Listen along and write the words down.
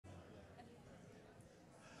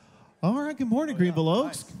All right, good morning, Greenville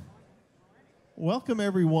Oaks. Welcome,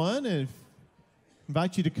 everyone, and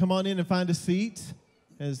invite you to come on in and find a seat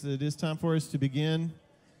as it is time for us to begin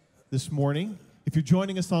this morning. If you're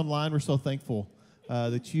joining us online, we're so thankful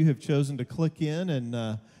that you have chosen to click in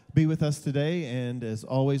and be with us today. And as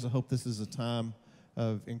always, I hope this is a time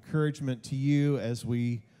of encouragement to you as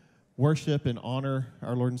we worship and honor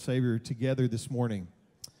our Lord and Savior together this morning.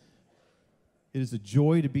 It is a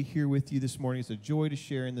joy to be here with you this morning. It's a joy to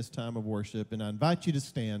share in this time of worship. And I invite you to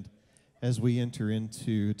stand as we enter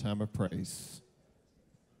into a time of praise.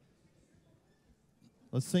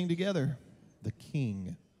 Let's sing together, The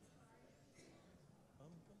King.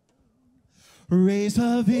 Raise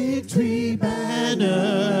a victory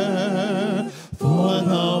banner, for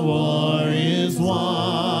the war is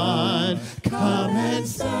won. Come and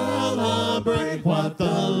celebrate what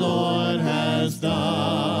the Lord has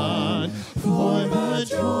done. For the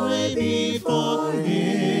joy before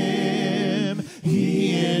him,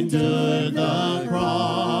 he endured the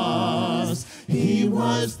cross. He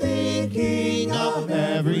was thinking of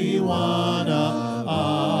every one of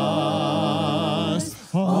us.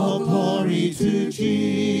 All glory to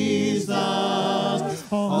Jesus,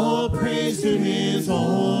 all praise to his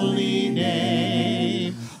holy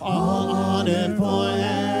name. All honor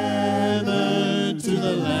forever to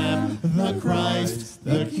the Lamb, the Christ,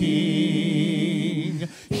 the King.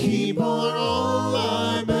 He bore all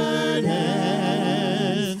our burdens,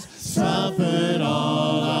 suffered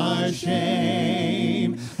all our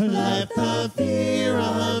shame, left the fear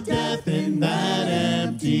of death in that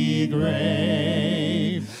empty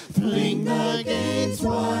grave. Fling the gates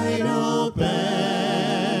wide open,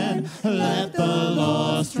 let the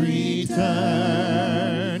lost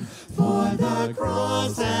return. For the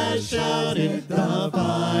cross has shouted the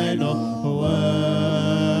final word.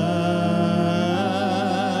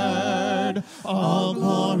 All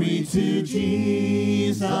glory to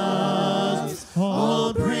Jesus,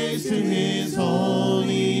 all praise to his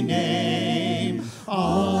holy name.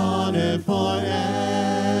 All honor forever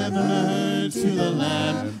to the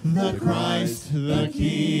Lamb, the Christ, the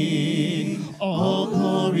King. All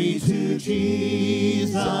glory to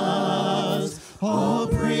Jesus, all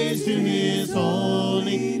praise to his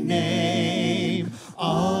holy name.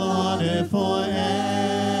 All honor forever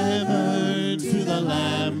to the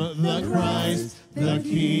Lamb, the Christ, the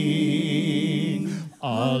King.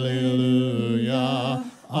 Alleluia,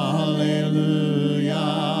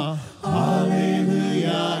 alleluia,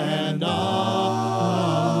 alleluia, and amen.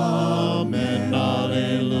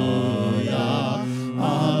 Alleluia,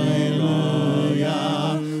 alleluia,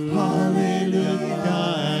 alleluia,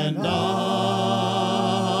 and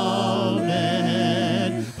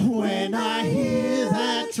amen. When I hear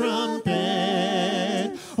that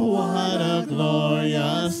trumpet, what a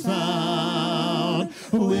glorious sound.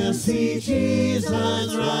 We'll see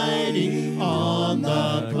Jesus riding on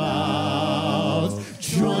the clouds.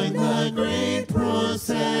 Join the great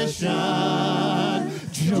procession,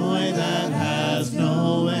 joy that has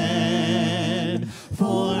no end.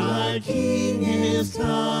 For our King is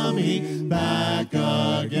coming back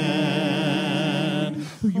again.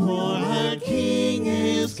 For our King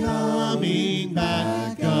is coming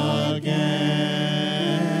back again.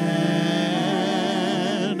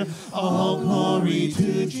 All glory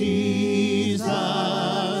to Jesus,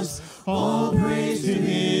 all praise to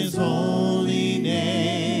his holy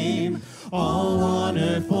name. All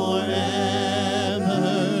honor forever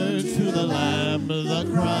to the Lamb, the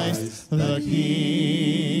Christ, the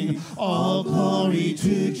King. All glory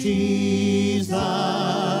to Jesus,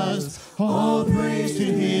 all praise to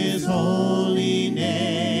his holy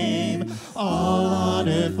name. All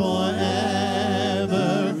honor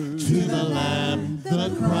forever to the Lamb, the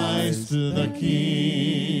Christ, the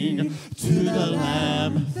King. To the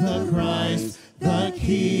Lamb, the Christ, the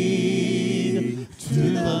King. To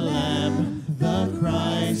the Lamb, the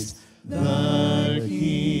Christ, the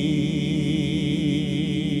King.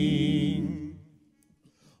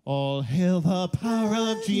 All hail the power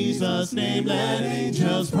of Jesus' name. Let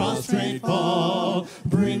angels prostrate fall.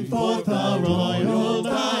 Bring forth the royal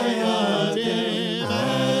diadem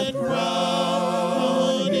and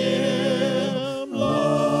crown him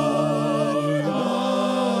Lord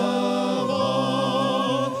of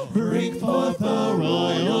all. Bring forth the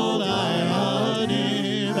royal diadem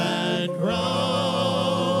and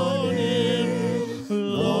crown him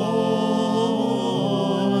Lord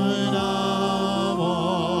of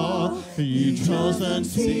all. Ye chosen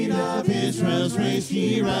seed of Israel's race,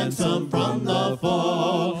 ye ransomed from the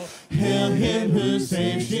fall. Hail him who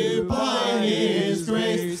saves you by his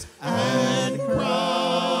grace, and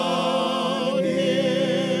crown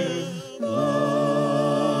him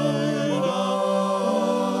Lord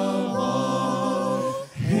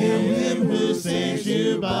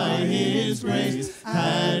you by his grace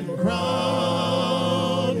and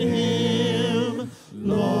crown him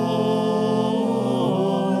Lord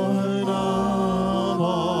of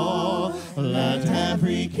all. Let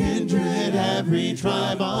every kindred, every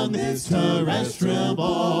tribe on this terrestrial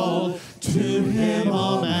ball to him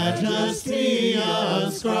all majesty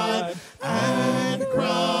ascribe and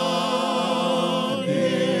crown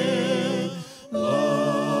him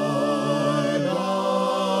Lord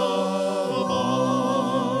of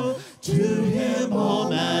all. To him all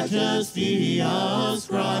majesty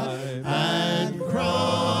ascribe and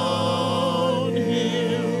crown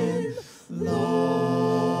him Lord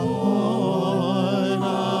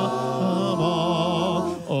of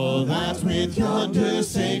all. Oh, that with yonder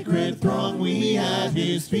sacred throng we at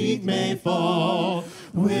his feet may fall.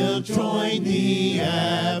 We'll join the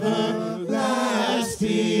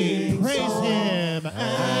everlasting praise song him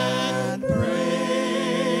and praise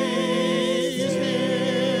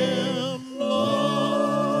him, Lord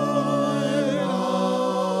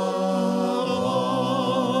of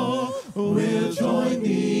all. We'll join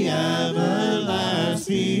the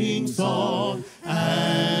everlasting song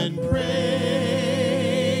and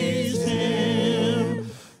praise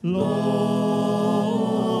him, Lord.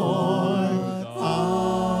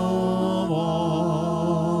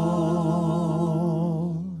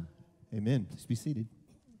 Amen. Please be seated.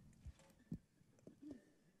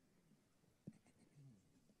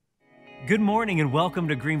 Good morning and welcome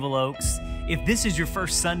to Greenville Oaks. If this is your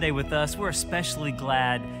first Sunday with us, we're especially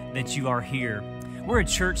glad that you are here. We're a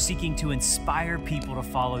church seeking to inspire people to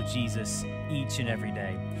follow Jesus each and every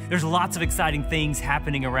day. There's lots of exciting things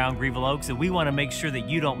happening around Greenville Oaks, and we want to make sure that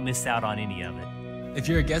you don't miss out on any of it. If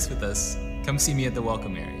you're a guest with us, come see me at the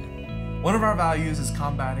welcome area. One of our values is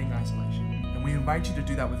combating isolation. And we invite you to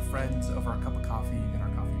do that with friends over a cup of coffee in our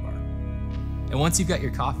coffee bar. And once you've got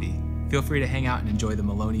your coffee, feel free to hang out and enjoy the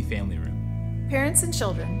Maloney family room. Parents and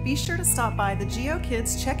children, be sure to stop by the Geo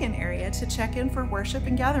Kids check-in area to check in for worship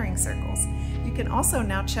and gathering circles. You can also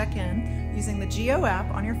now check in using the Geo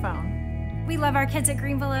app on your phone. We love our kids at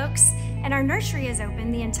Greenville Oaks, and our nursery is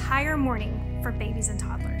open the entire morning for babies and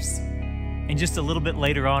toddlers. And just a little bit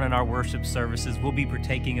later on in our worship services, we'll be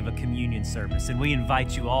partaking of a communion service. And we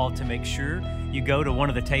invite you all to make sure you go to one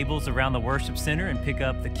of the tables around the worship center and pick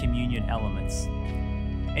up the communion elements.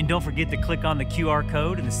 And don't forget to click on the QR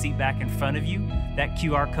code in the seat back in front of you. That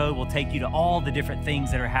QR code will take you to all the different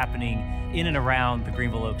things that are happening in and around the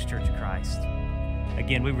Greenville Oaks Church of Christ.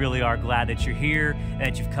 Again, we really are glad that you're here and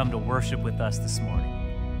that you've come to worship with us this morning.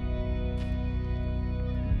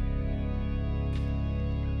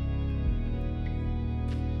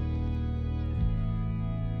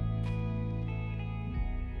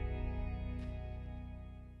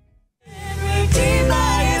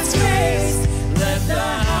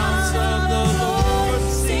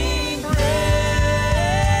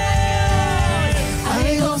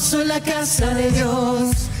 Casa de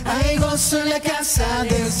Dios, hay gozo en la casa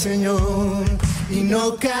del Señor y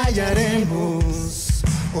no callaremos.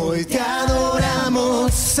 Hoy te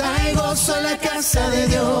adoramos, hay gozo en la casa de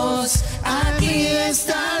Dios. Aquí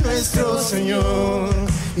está nuestro Señor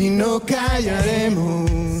y no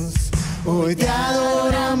callaremos. Hoy te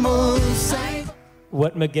adoramos.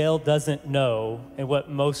 What Miguel doesn't know and what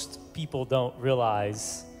most people don't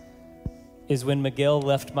realize is when Miguel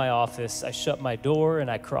left my office, I shut my door and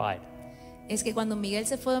I cried. Es que cuando Miguel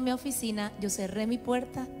se fue de mi oficina, yo cerré mi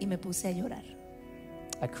puerta y me puse a llorar.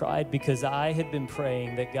 I cried because I had been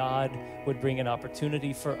praying that God would bring an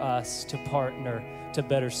opportunity for us to partner to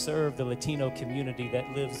better serve the Latino community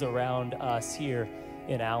that lives around us here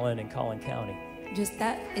in Allen and Collin County. Yo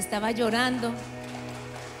estaba llorando.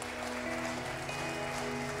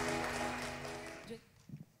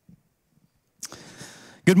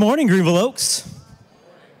 Good morning, Greenville Oaks.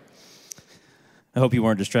 I hope you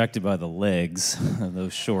weren't distracted by the legs of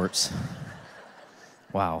those shorts.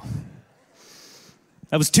 Wow.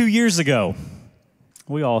 That was 2 years ago.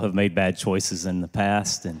 We all have made bad choices in the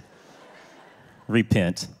past and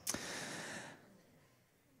repent.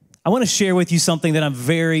 I want to share with you something that I'm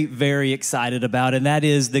very, very excited about, and that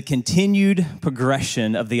is the continued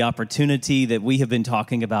progression of the opportunity that we have been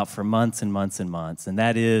talking about for months and months and months, and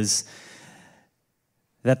that is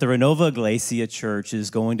that the Renova Iglesia Church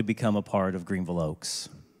is going to become a part of Greenville Oaks.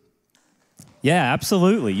 Yeah,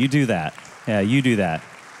 absolutely. You do that. Yeah, you do that.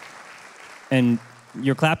 And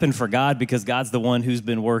you're clapping for God because God's the one who's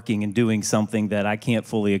been working and doing something that I can't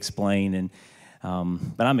fully explain. And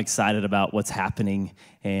but I'm excited about what's happening.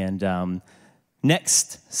 And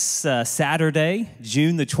next Saturday,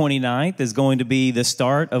 June the 29th, is going to be the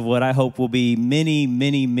start of what I hope will be many,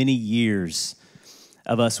 many, many years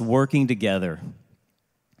of us working together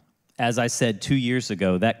as I said 2 years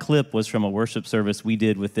ago. That clip was from a worship service we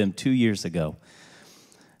did with them 2 years ago.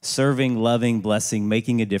 Serving, loving, blessing,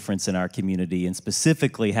 making a difference in our community, and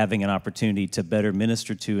specifically having an opportunity to better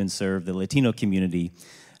minister to and serve the Latino community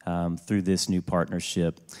through this new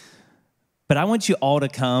partnership. But I want you all to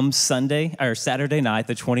come Saturday night,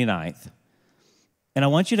 the 29th. And I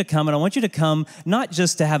want you to come, not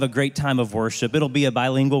just to have a great time of worship. It'll be a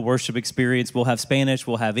bilingual worship experience. We'll have Spanish,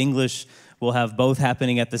 we'll have English, we'll have both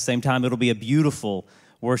happening at the same time. It'll be a beautiful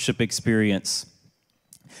worship experience.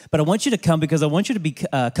 But I want you to come because I want you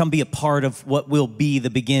to come be a part of what will be the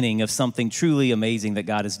beginning of something truly amazing that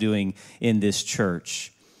God is doing in this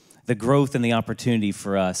church. The growth and the opportunity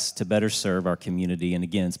for us to better serve our community, and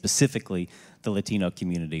again, specifically the Latino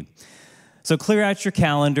community. So clear out your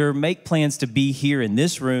calendar, make plans to be here in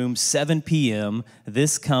this room, 7 p.m.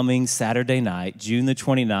 this coming Saturday night, June the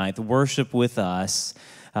 29th, worship with us.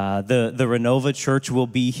 The Renova Church will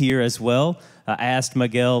be here as well. I asked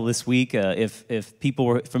Miguel this week if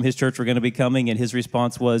people from his church were going to be coming, and his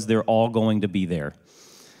response was they're all going to be there.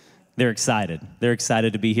 They're excited. They're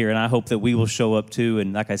excited to be here, and I hope that we will show up too.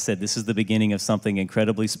 And like I said, this is the beginning of something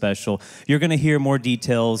incredibly special. You're going to hear more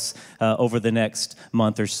details over the next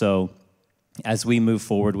month or so as we move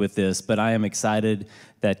forward with this, but I am excited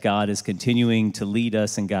that God is continuing to lead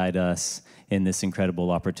us and guide us in this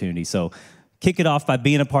incredible opportunity. So kick it off by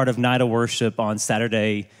being a part of Night of Worship on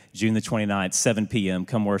Saturday, June the 29th, 7 p.m.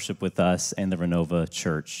 Come worship with us and the Renova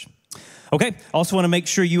Church. Okay, also want to make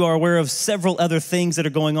sure you are aware of several other things that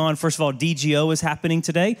are going on. First of all, DGO is happening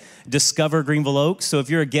today, Discover Greenville Oaks. So if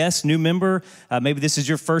you're a guest, new member, maybe this is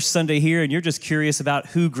your first Sunday here and you're just curious about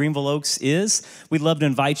who Greenville Oaks is, we'd love to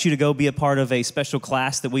invite you to go be a part of a special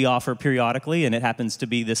class that we offer periodically, and it happens to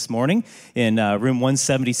be this morning in room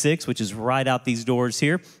 176, which is right out these doors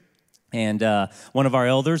here. And one of our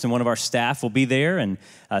elders and one of our staff will be there, and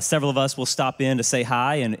several of us will stop in to say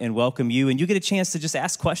hi and welcome you. And you get a chance to just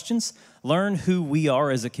ask questions, learn who we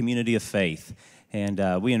are as a community of faith.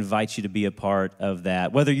 And we invite you to be a part of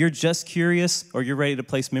that. Whether you're just curious or you're ready to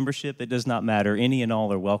place membership, it does not matter. Any and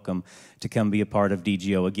all are welcome to come be a part of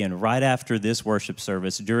DGO. Again, right after this worship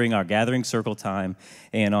service, during our gathering circle time,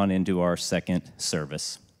 and on into our second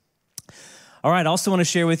service. All right, I also want to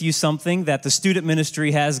share with you something that the student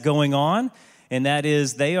ministry has going on, and that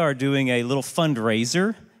is they are doing a little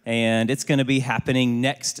fundraiser, and it's going to be happening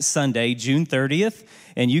next Sunday, June 30th,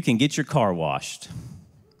 and you can get your car washed.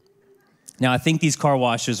 Now, I think these car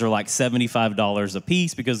washes are like $75 a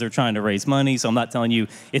piece because they're trying to raise money, so I'm not telling you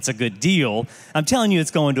it's a good deal. I'm telling you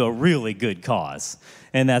it's going to a really good cause,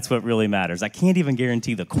 and that's what really matters. I can't even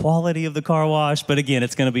guarantee the quality of the car wash, but again,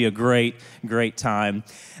 it's going to be a great, great time.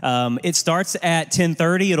 It starts at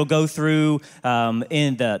 10:30. It'll go through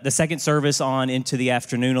in the second service on into the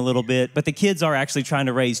afternoon a little bit, but the kids are actually trying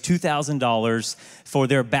to raise $2,000 for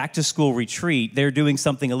their back-to-school retreat. They're doing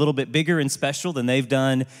something a little bit bigger and special than they've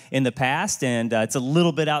done in the past, and it's a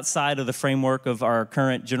little bit outside of the framework of our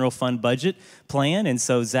current general fund budget plan, and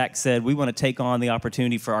so Zach said, we want to take on the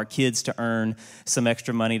opportunity for our kids to earn some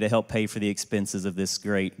extra money to help pay for the expenses of this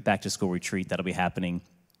great back-to-school retreat that'll be happening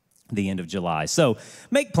the end of July. So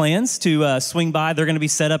make plans to swing by. They're going to be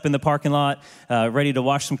set up in the parking lot, ready to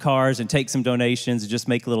wash some cars and take some donations and just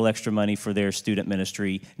make a little extra money for their student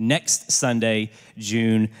ministry next Sunday,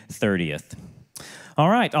 June 30th. All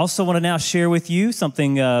right, also want to now share with you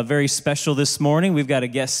something very special this morning. We've got a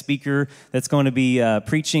guest speaker that's going to be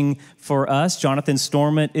preaching for us. Jonathan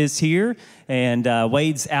Stormont is here, and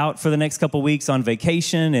Wade's out for the next couple weeks on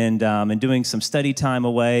vacation and doing some study time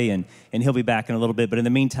away, and he'll be back in a little bit. But in the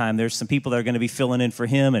meantime, there's some people that are going to be filling in for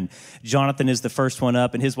him, and Jonathan is the first one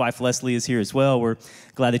up, and his wife Leslie is here as well. We're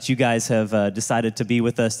glad that you guys have decided to be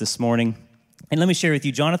with us this morning. And let me share with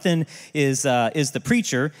you, Jonathan is the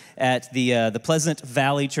preacher at the Pleasant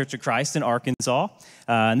Valley Church of Christ in Arkansas.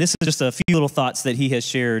 And this is just a few little thoughts that he has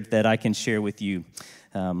shared that I can share with you.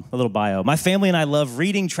 A little bio. My family and I love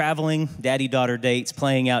reading, traveling, daddy-daughter dates,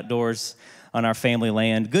 playing outdoors on our family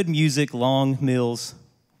land, good music, long meals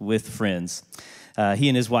with friends. He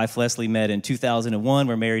and his wife Leslie met in 2001.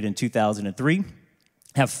 We're married in 2003.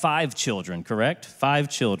 Have 5 children, correct? 5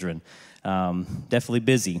 children. Definitely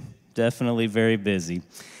busy. Definitely very busy.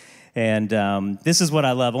 And this is what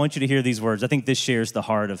I love. I want you to hear these words. I think this shares the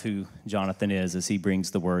heart of who Jonathan is as he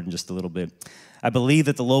brings the word in just a little bit. I believe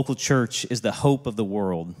that the local church is the hope of the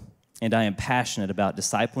world, and I am passionate about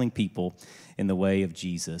discipling people in the way of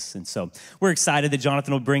Jesus. And so we're excited that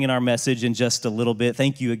Jonathan will bring in our message in just a little bit.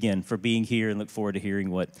 Thank you again for being here, and look forward to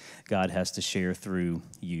hearing what God has to share through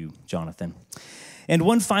you, Jonathan. And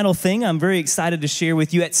one final thing I'm very excited to share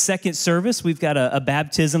with you. At second service, we've got a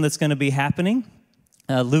baptism that's going to be happening.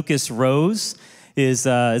 Lucas Rose is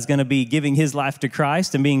going to be giving his life to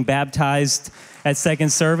Christ and being baptized at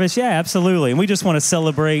second service. Yeah, absolutely. And we just want to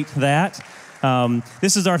celebrate that.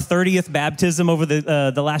 This is our 30th baptism over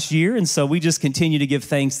the last year, and so we just continue to give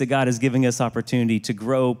thanks that God is giving us opportunity to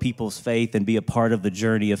grow people's faith and be a part of the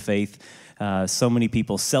journey of faith. So many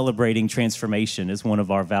people celebrating transformation is one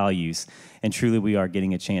of our values, and truly we are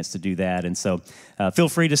getting a chance to do that. And so feel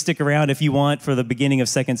free to stick around if you want for the beginning of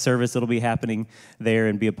second service. It'll be happening there,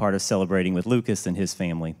 and be a part of celebrating with Lucas and his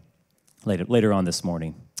family later on this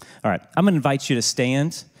morning. All right, I'm going to invite you to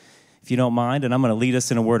stand, if you don't mind, and I'm going to lead us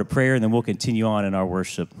in a word of prayer, and then we'll continue on in our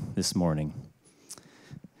worship this morning.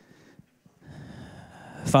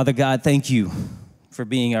 Father God, thank you for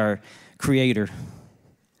being our creator,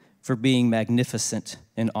 for being magnificent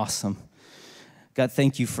and awesome. God,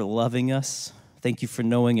 thank you for loving us. Thank you for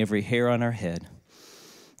knowing every hair on our head.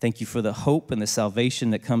 Thank you for the hope and the salvation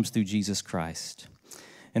that comes through Jesus Christ.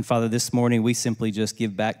 And Father, this morning we simply just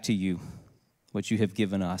give back to you what you have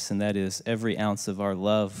given us, and that is every ounce of our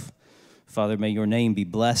love. Father, may your name be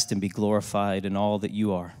blessed and be glorified in all that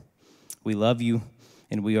you are. We love you,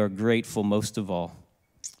 and we are grateful most of all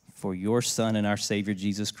for your Son and our Savior,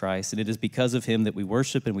 Jesus Christ. And it is because of him that we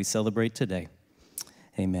worship and we celebrate today.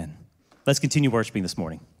 Amen. Let's continue worshiping this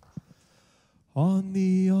morning. On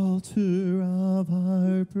the altar of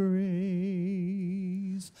our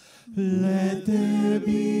praise, let there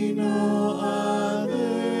be no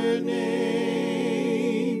other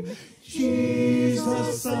name.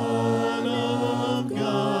 Jesus, Son of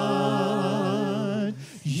God,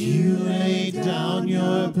 you laid down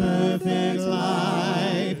your perfect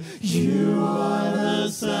life. You are the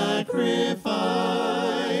sacrifice.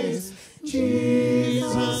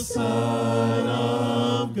 Jesus, Son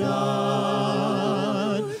of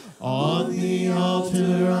God, on the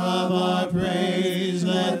altar of our praise,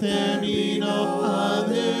 let there be no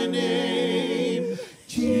other name.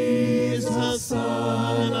 Jesus,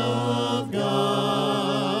 Son of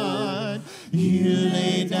God, you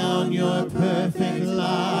laid down your perfect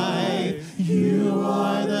life. You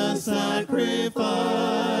are the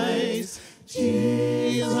sacrifice.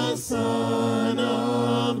 Jesus, Son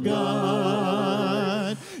of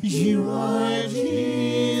God, you are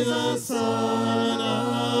Jesus, Son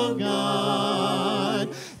of God.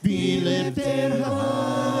 Be lifted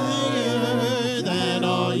higher than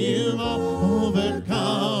all you've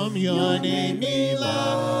overcome. Your name be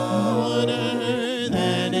louder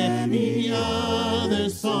than any other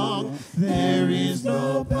song. There is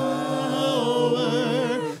no power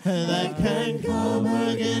that can come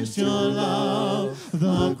against your love.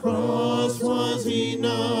 The cross was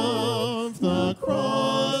enough. The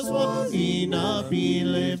cross was enough. Be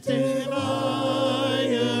lifted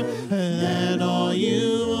higher than all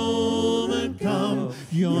you overcome.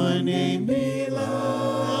 Your name be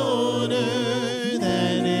louder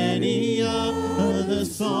than any other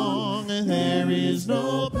song. There is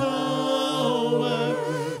no power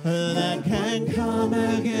that can come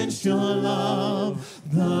against your love.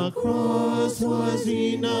 The cross was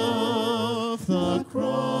enough. The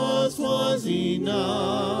cross was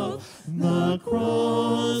enough. The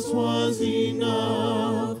cross was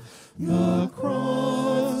enough. The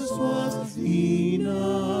cross was enough.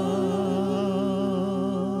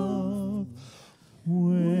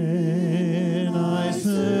 When I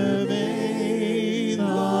survey the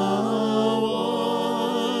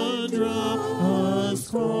wondrous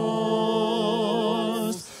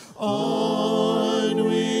cross on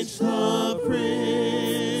which the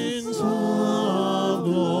Prince of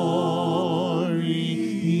Glory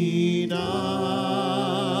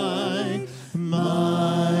died,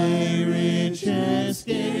 my richest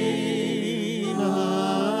gain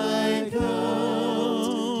I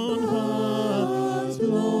count but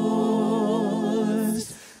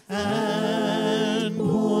loss, and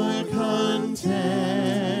pour content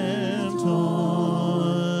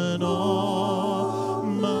on all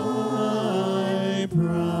my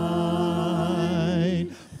pride.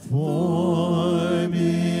 Forbid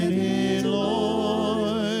it,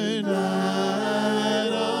 Lord,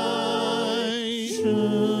 that I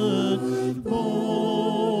should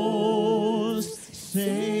boast,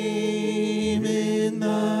 save in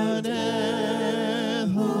the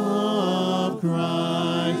death of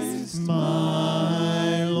Christ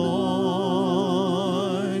my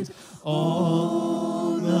Lord.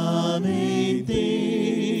 All the main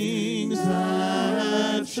things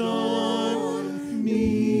that charm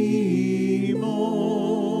me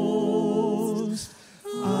most,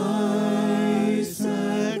 I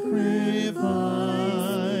sacrifice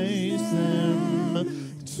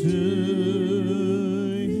them to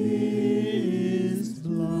his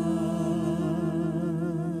blood.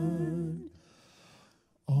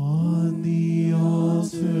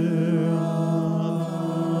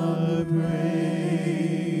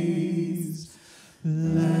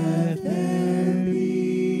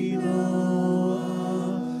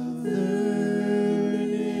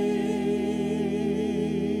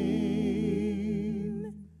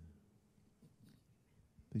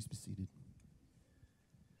 Please be seated.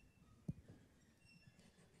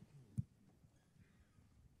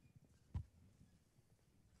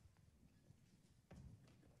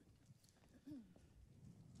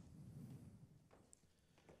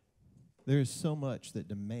 There is so much that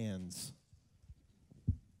demands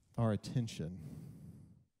our attention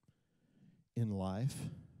in life.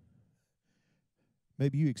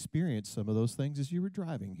 Maybe you experienced some of those things as you were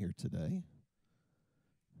driving here today.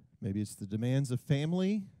 Maybe it's the demands of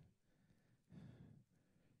family.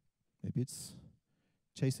 Maybe it's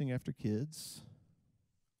chasing after kids.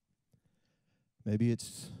 Maybe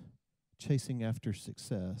it's chasing after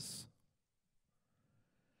success.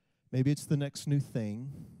 Maybe it's the next new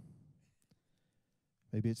thing.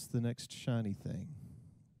 Maybe it's the next shiny thing.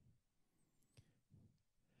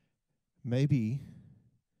 Maybe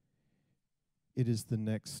it is the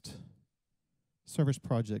next service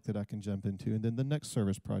project that I can jump into, and then the next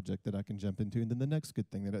service project that I can jump into, and then the next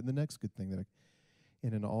good thing and the next good thing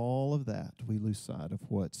and in all of that, we lose sight of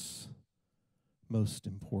what's most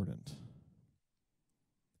important.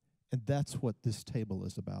 And that's what this table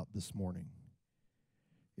is about this morning,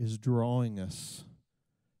 is drawing us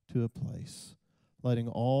to a place, letting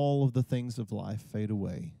all of the things of life fade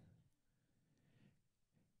away,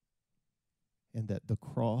 and that the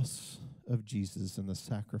cross of Jesus and the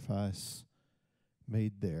sacrifice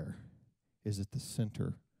made there is at the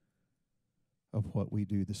center of what we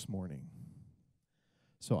do this morning.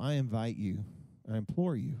 So I invite you, I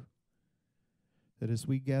implore you, that as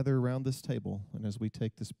we gather around this table and as we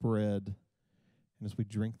take this bread and as we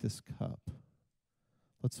drink this cup,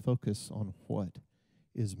 let's focus on what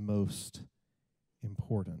is most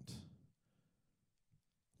important.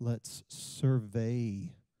 Let's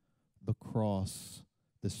survey the cross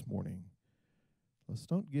this morning. Let's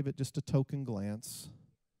don't give it just a token glance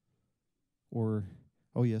or,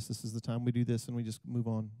 oh yes, this is the time we do this and we just move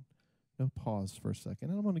on. No, pause for a second.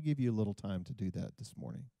 And I'm going to give you a little time to do that this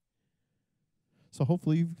morning. So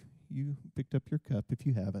hopefully you picked up your cup. If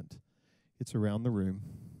you haven't, it's around the room.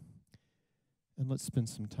 And let's spend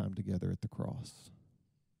some time together at the cross.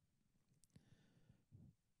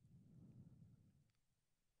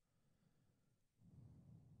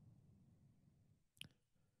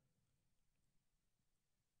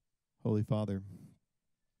 Holy Father,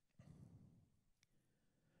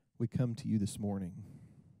 we come to you this morning.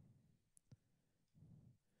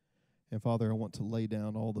 And Father, I want to lay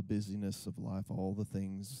down all the busyness of life, all the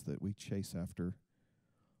things that we chase after,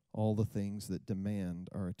 all the things that demand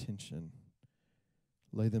our attention.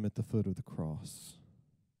 Lay them at the foot of the cross.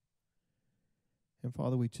 And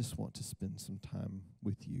Father, we just want to spend some time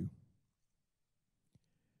with you,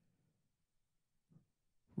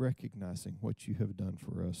 recognizing what you have done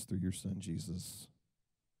for us through your Son, Jesus.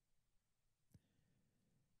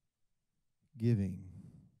 Giving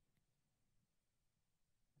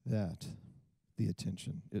that the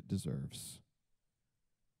attention it deserves.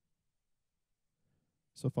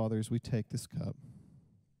 So, Father, as we take this cup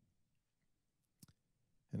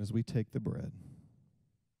and as we take the bread,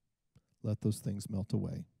 let those things melt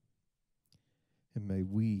away. And may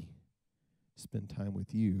we spend time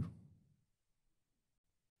with you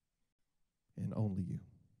and only you.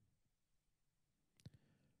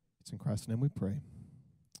 It's in Christ's name we pray.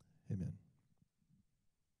 Amen.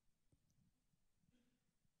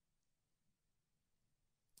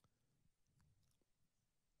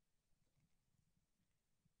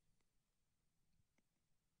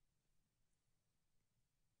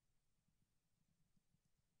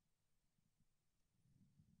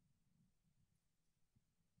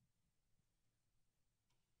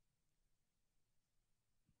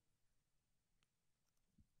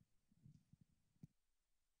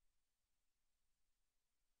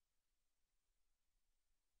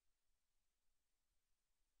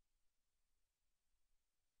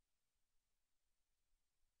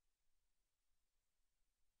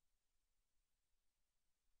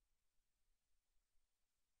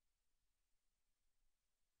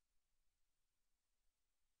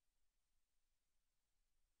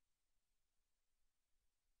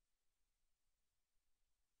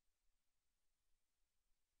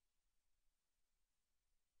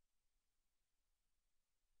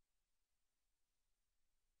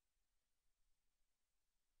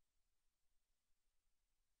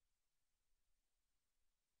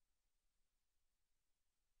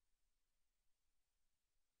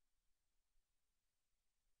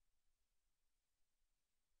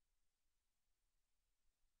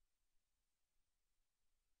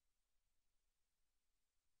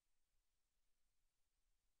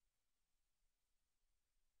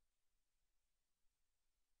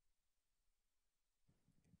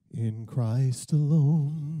 In Christ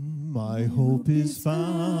alone, my hope is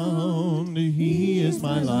found. He is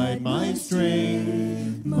my light, my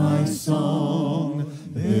strength, my song.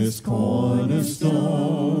 This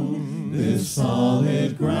cornerstone, this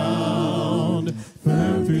solid ground,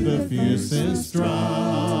 firm through the fiercest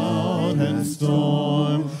drought and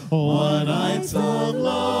storm. What heights of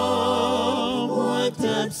love, what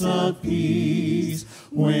depths of peace,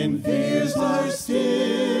 when fears are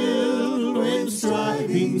stilled, when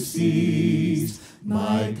striving cease.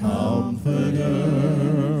 My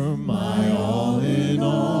comforter, my all in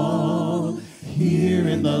all, here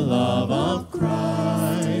in the love of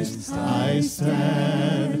Christ I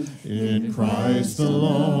stand. In Christ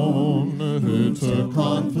alone, who took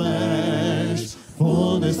on flesh,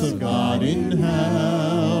 fullness of God in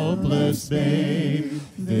helpless babe.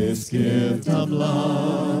 This gift of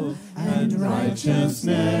love and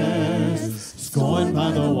righteousness, scorned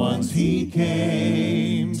by the ones he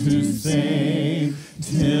came to save,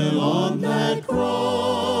 till on that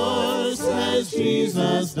cross as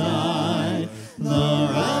Jesus died, the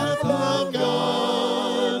wrath of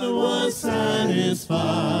God was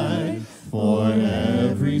satisfied. For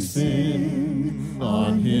every sin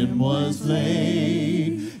on him was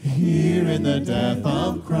laid, here in the death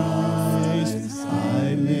of Christ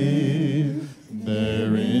I live.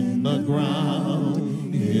 There in the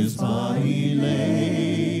ground his body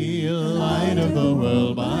lay, light of the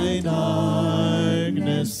world by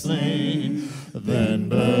darkness slain. Then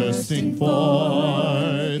bursting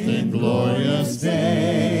forth in glorious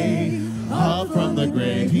day, up from the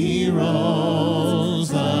grave he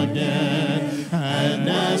rose again. And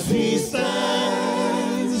as he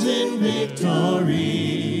stands in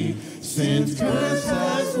victory, sin's curse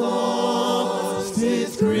has lost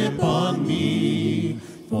its grip on me.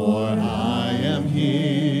 For I am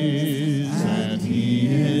his and he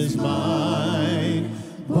is mine,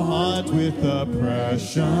 bought with the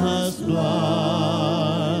precious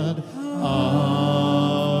blood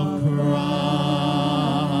of Christ.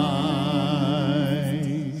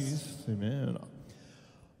 Amen.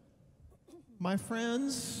 My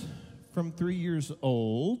friends, from 3 years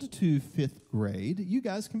old to 5th grade, you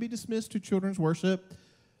guys can be dismissed to children's worship.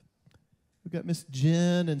 We've got Miss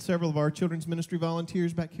Jen and several of our children's ministry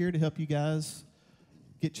volunteers back here to help you guys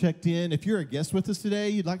get checked in. If you're a guest with us today,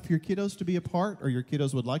 you'd like for your kiddos to be a part, or your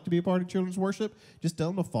kiddos would like to be a part of children's worship, just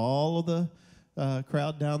tell them to follow the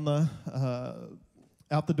crowd down the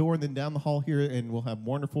out the door and then down the hall here, and we'll have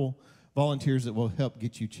wonderful volunteers that will help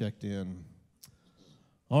get you checked in.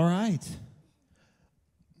 All right.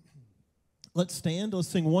 Let's stand. Let's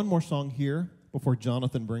sing one more song here before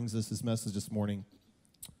Jonathan brings us his message this morning.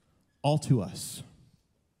 All to Us.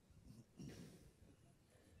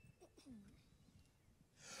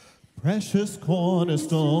 Precious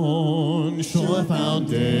cornerstone, sure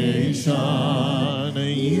foundation,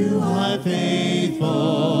 you are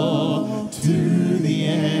faithful to the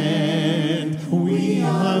end. We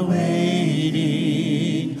are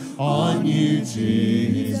waiting on you,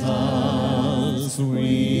 Jesus.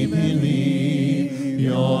 We believe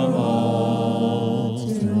you're all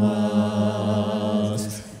to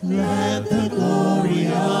us. Let the glory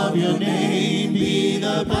of your name be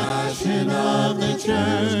the passion of the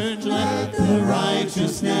church. Let the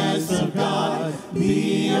righteousness of God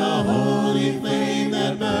be a holy flame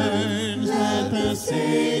that burns. Let the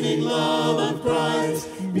saving love of Christ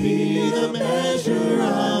be the measure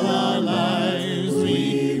of our lives.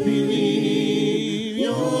 We believe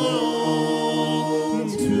you're all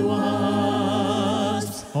to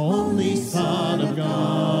us. Only Son of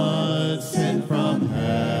God, sent from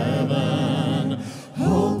heaven,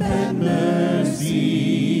 hope and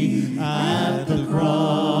mercy at the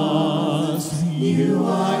cross. You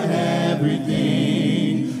are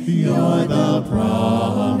everything, you're the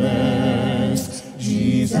promise.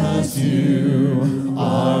 Jesus, you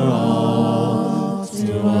are all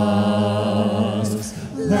to us.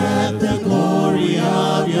 Let the glory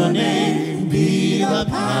of your name be the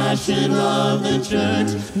passion of the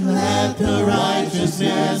church. Let the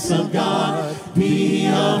righteousness of God be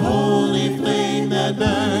a holy flame that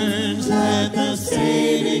burns. Let the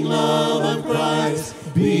saving love of Christ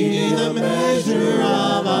be the measure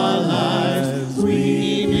of our lives.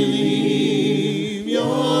 We believe you're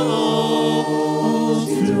all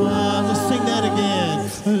to us. Let's sing that again.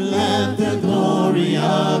 Let the glory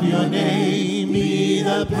of your name be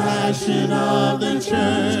the passion of the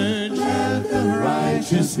church. Let the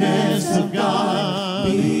righteousness of God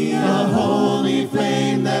be a holy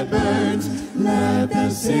flame that burns. Let the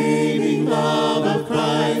saving love of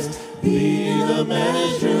Christ be the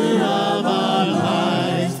measure of our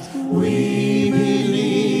lives. We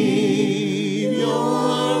believe you're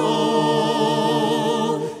all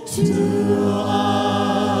Amen.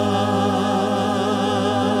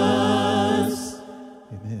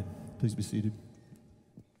 Please be seated.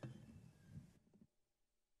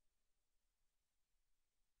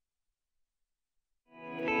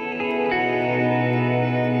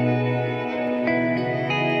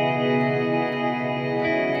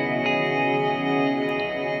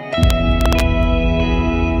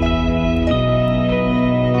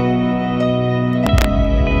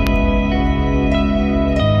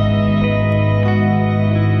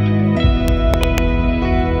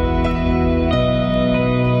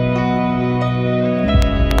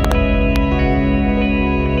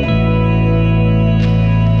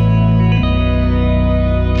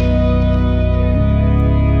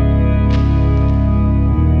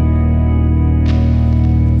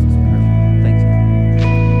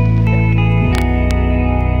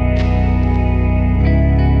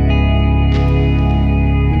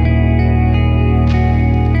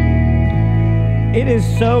 It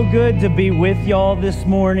is so good to be with y'all this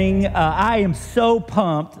morning. I am so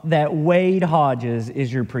pumped that Wade Hodges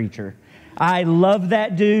is your preacher. I love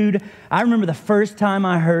that dude. I remember the first time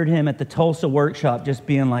I heard him at the Tulsa workshop just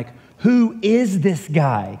being like, who is this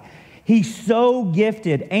guy? He's so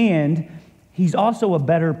gifted, and he's also a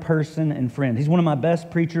better person and friend. He's one of my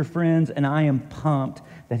best preacher friends, and I am pumped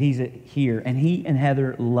that he's here. And he and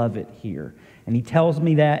Heather love it here. And he tells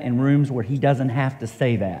me that in rooms where he doesn't have to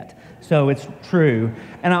say that. So it's true.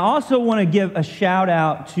 And I also want to give a shout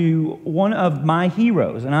out to one of my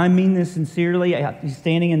heroes. And I mean this sincerely. He's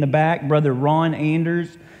standing in the back, Brother Ron Anders.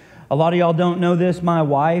 A lot of y'all don't know this. My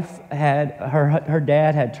wife had, her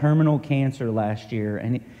dad had terminal cancer last year.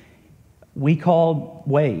 And we called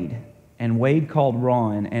Wade. And Wade called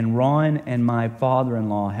Ron. And Ron and my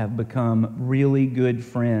father-in-law have become really good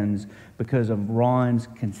friends because of Ron's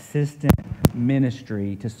consistent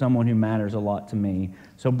ministry to someone who matters a lot to me.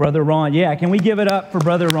 So Brother Ron, yeah, can we give it up for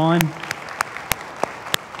Brother Ron?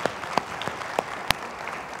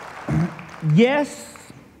 Yes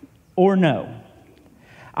or no?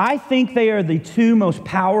 I think they are the two most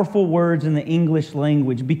powerful words in the English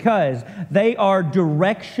language because they are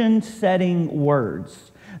direction-setting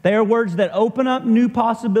words. They are words that open up new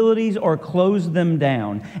possibilities or close them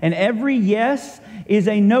down. And every yes is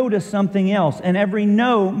a no to something else. And every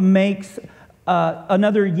no makes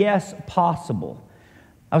another yes possible.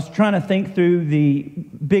 I was trying to think through the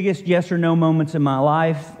biggest yes or no moments in my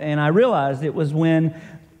life, and I realized it was when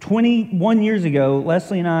 21 years ago,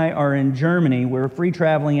 Leslie and I are in Germany. We're free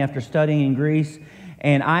traveling after studying in Greece,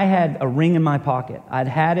 and I had a ring in my pocket. I'd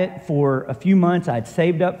had it for a few months. I'd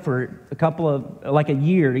saved up for a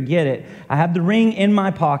year to get it. I have the ring in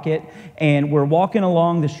my pocket, and we're walking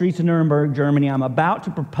along the streets of Nuremberg, Germany. I'm about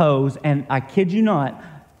to propose, and I kid you not,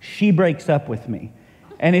 she breaks up with me.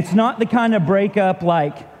 And it's not the kind of breakup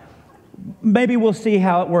like, maybe we'll see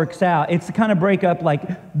how it works out. It's the kind of breakup like,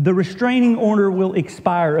 the restraining order will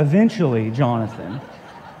expire eventually, Jonathan.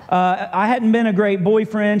 I hadn't been a great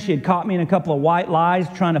boyfriend. She had caught me in a couple of white lies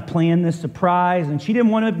trying to plan this surprise, and she didn't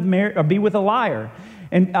want to be with a liar.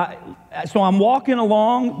 And so I'm walking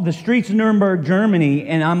along the streets of Nuremberg, Germany,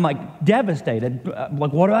 and I'm like devastated.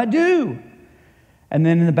 Like, what do I do? And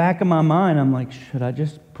then in the back of my mind, I'm like, should I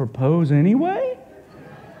just propose anyway?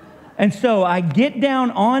 And so I get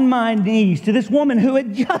down on my knees to this woman who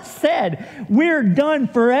had just said, we're done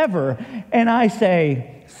forever. And I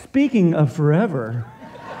say, speaking of forever.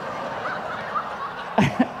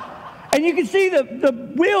 And you can see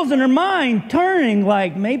the wheels in her mind turning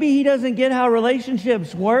like, maybe he doesn't get how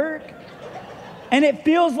relationships work. And it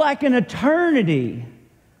feels like an eternity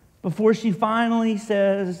before she finally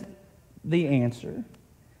says the answer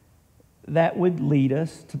that would lead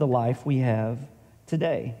us to the life we have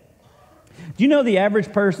today. Do you know the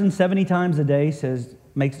average person 70 times a day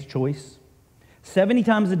makes a choice? 70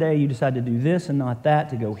 times a day you decide to do this and not that,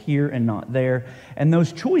 to go here and not there. And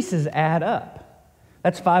those choices add up.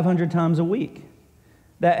 That's 500 times a week.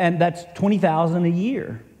 And that's 20,000 a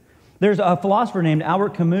year. There's a philosopher named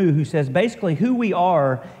Albert Camus who says basically who we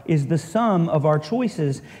are is the sum of our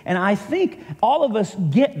choices. And I think all of us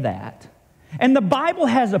get that. And the Bible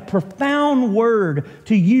has a profound word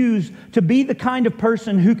to use to be the kind of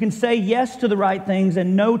person who can say yes to the right things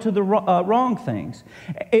and no to the wrong things.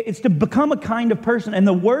 It's to become a kind of person, and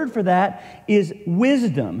the word for that is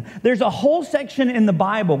wisdom. There's a whole section in the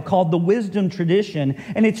Bible called the wisdom tradition,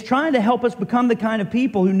 and it's trying to help us become the kind of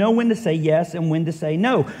people who know when to say yes and when to say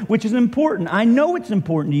no, which is important. I know it's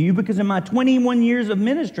important to you because in my 21 years of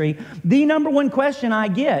ministry, the number one question I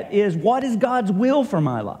get is, what is God's will for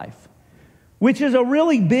my life? which is a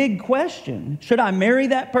really big question. Should I marry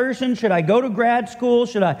that person? Should I go to grad school?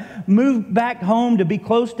 Should I move back home to be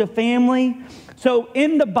close to family? So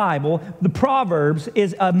in the Bible, the Proverbs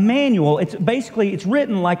is a manual. It's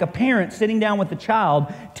written like a parent sitting down with a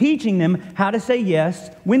child, teaching them how to say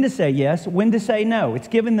yes, when to say no. It's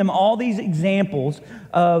giving them all these examples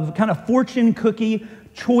of kind of fortune cookie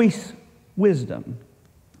choice wisdom.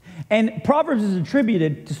 And Proverbs is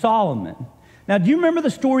attributed to Solomon. Now, do you remember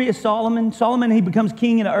the story of Solomon? Solomon, he becomes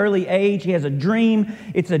king at an early age. He has a dream.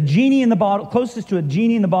 It's a genie in the bottle, closest to a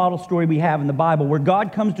genie in the bottle story we have in the Bible, where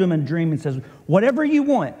God comes to him in a dream and says, whatever you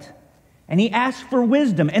want. And he asks for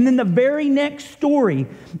wisdom. And then the very next story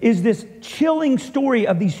is this chilling story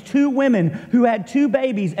of these two women who had two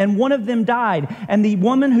babies, and one of them died. And the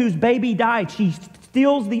woman whose baby died, she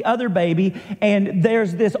steals the other baby, and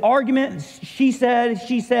there's this argument, she said,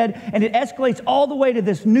 and it escalates all the way to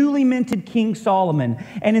this newly minted King Solomon.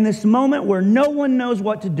 And in this moment where no one knows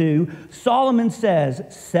what to do, Solomon says,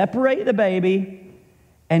 separate the baby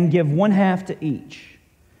and give one half to each.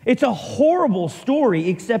 It's a horrible story,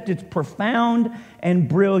 except it's profound and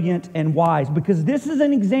brilliant and wise, because this is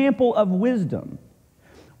an example of wisdom.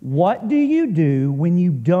 What do you do when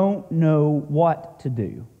you don't know what to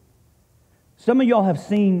do? Some of y'all have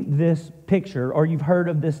seen this picture, or you've heard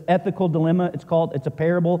of this ethical dilemma. It's a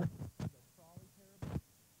parable. I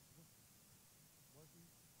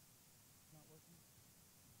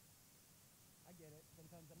get it.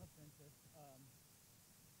 Sometimes I'm offensive.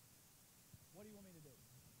 What do you want me to do?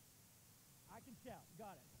 I can shout.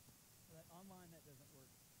 Got it. But online, that doesn't work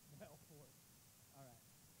well for us. All right.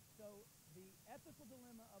 So the ethical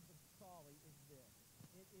dilemma of the trolley is this.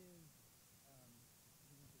 It is...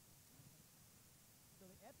 So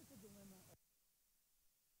the ethical dilemma...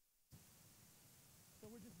 So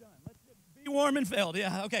we're just done. Let's be warm and filled.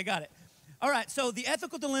 Yeah, okay, got it. All right, so the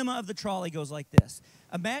ethical dilemma of the trolley goes like this.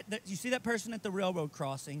 You see that person at the railroad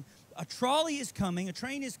crossing. A trolley is coming, a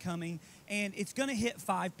train is coming, and it's going to hit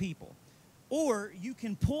 5 people. Or you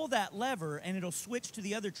can pull that lever, and it'll switch to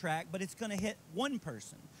the other track, but it's going to hit 1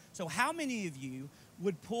 person. So how many of you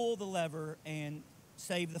would pull the lever and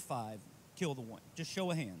save the 5, kill the 1? Just show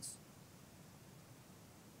of hands.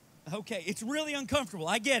 Okay, it's really uncomfortable.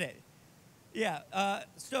 I get it. Yeah,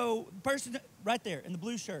 so person right there in the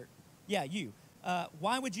blue shirt. Yeah, you.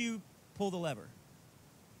 Why would you pull the lever?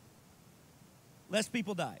 Less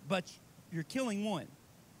people die, but you're killing 1.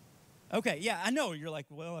 Okay, yeah, I know. You're like,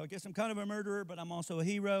 well, I guess I'm kind of a murderer, but I'm also a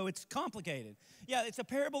hero. It's complicated. Yeah, it's a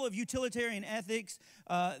parable of utilitarian ethics.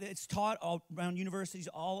 It's taught all around universities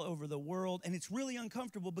all over the world, and it's really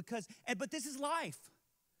uncomfortable but this is life.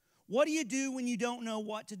 What do you do when you don't know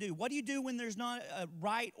what to do? What do you do when there's not a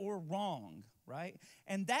right or wrong, right?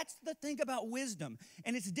 And that's the thing about wisdom.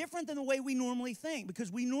 And it's different than the way we normally think,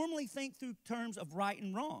 because we normally think through terms of right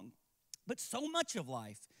and wrong. But so much of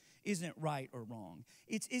life isn't right or wrong.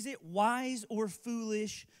 Is it wise or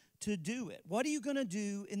foolish to do it? What are you going to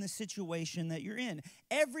do in the situation that you're in?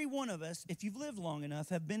 Every one of us, if you've lived long enough,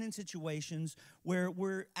 have been in situations where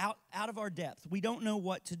we're out of our depth. We don't know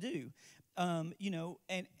what to do.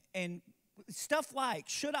 And stuff like,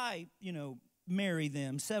 should I, marry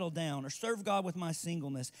them, settle down, or serve God with my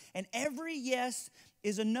singleness? And every yes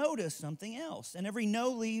is a no to something else. And every no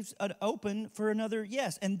leaves it open for another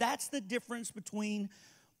yes. And that's the difference between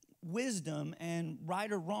wisdom and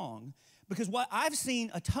right or wrong. Because what I've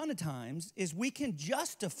seen a ton of times is we can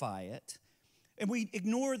justify it, and we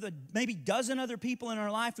ignore the maybe dozen other people in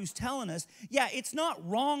our life who's telling us, yeah, it's not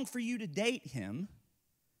wrong for you to date him,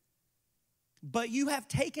 but you have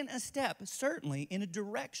taken a step, certainly, in a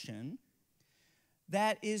direction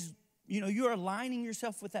that is, you're aligning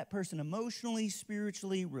yourself with that person emotionally,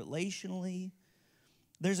 spiritually, relationally.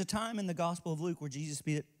 There's a time in the Gospel of Luke where Jesus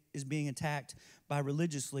is being attacked by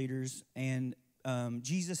religious leaders, and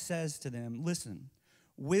Jesus says to them, listen,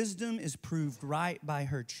 wisdom is proved right by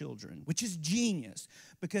her children, which is genius,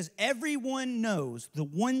 because everyone knows the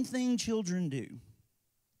one thing children do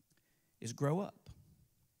is grow up.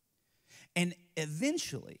 And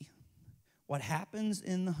eventually, what happens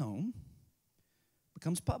in the home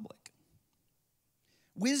becomes public.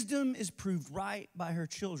 Wisdom is proved right by her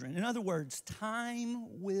children. In other words,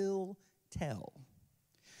 time will tell.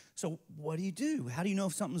 So what do you do? How do you know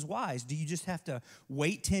if something's wise? Do you just have to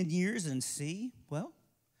wait 10 years and see? Well,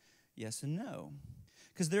 yes and no.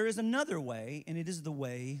 Because there is another way, and it is the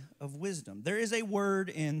way of wisdom. There is a word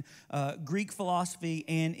in Greek philosophy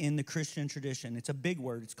and in the Christian tradition. It's a big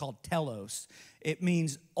word. It's called telos. It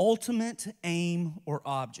means ultimate aim or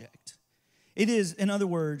object. It is, in other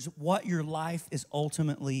words, what your life is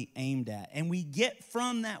ultimately aimed at. And we get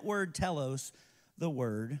from that word telos the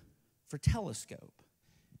word for telescope.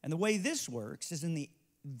 And the way this works is in the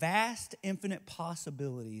vast, infinite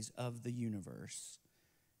possibilities of the universe,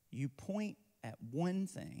 you point at one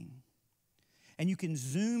thing, and you can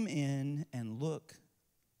zoom in and look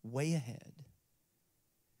way ahead.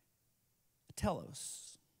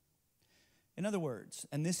 Telos. In other words,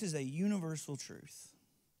 and this is a universal truth,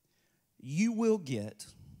 you will get,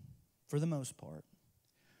 for the most part,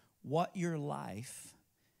 what your life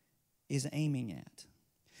is aiming at.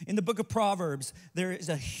 In the book of Proverbs, there is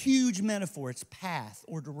a huge metaphor. It's path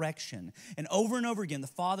or direction. And over again, the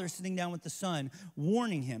father is sitting down with the son,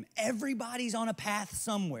 warning him, everybody's on a path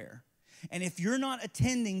somewhere. And if you're not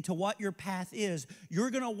attending to what your path is,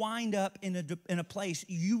 you're going to wind up in a place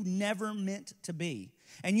you never meant to be.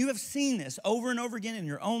 And you have seen this over and over again in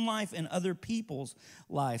your own life and other people's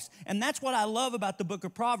lives. And that's what I love about the book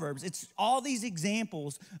of Proverbs. It's all these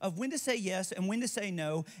examples of when to say yes and when to say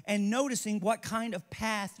no, and noticing what kind of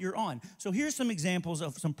path you're on. So here's some examples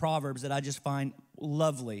of some Proverbs that I just find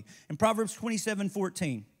lovely. In Proverbs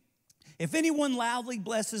 27:14. If anyone loudly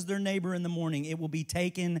blesses their neighbor in the morning, it will be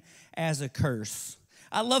taken as a curse.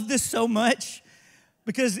 I love this so much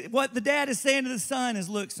because what the dad is saying to the son is,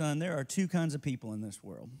 look, son, there are two kinds of people in this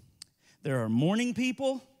world. There are morning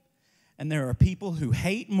people, and there are people who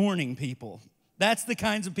hate morning people. That's the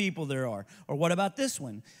kinds of people there are. Or what about this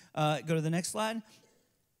one? Go to the next slide.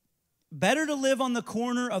 Better to live on the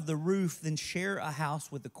corner of the roof than share a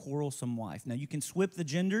house with a quarrelsome wife. Now, you can swip the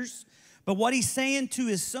genders, but what he's saying to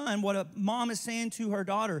his son, what a mom is saying to her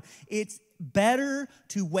daughter, it's better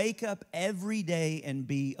to wake up every day and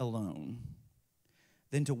be alone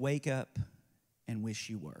than to wake up and wish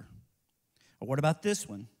you were. Or what about this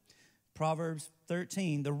one? Proverbs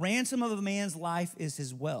 13, the ransom of a man's life is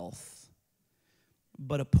his wealth,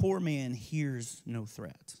 but a poor man hears no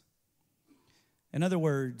threat. In other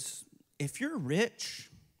words, if you're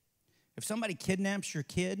rich, if somebody kidnaps your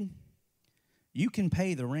kid, you can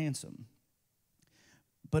pay the ransom.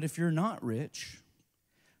 But if you're not rich,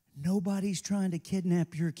 nobody's trying to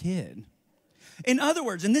kidnap your kid. In other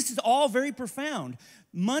words, and this is all very profound,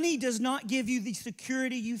 money does not give you the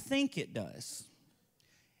security you think it does.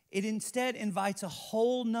 It instead invites a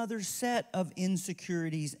whole nother set of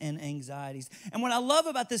insecurities and anxieties. And what I love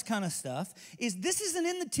about this kind of stuff is this isn't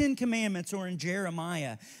in the 10 Commandments or in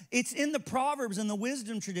Jeremiah. It's in the Proverbs and the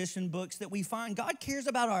wisdom tradition books that we find God cares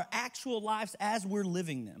about our actual lives as we're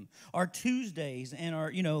living them. Our Tuesdays and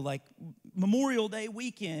our, like Memorial Day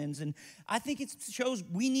weekends. And I think it shows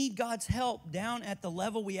we need God's help down at the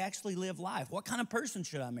level we actually live life. What kind of person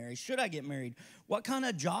should I marry? Should I get married? What kind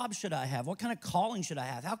of job should I have? What kind of calling should I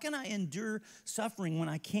have? How can I endure suffering when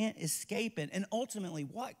I can't escape it? And ultimately,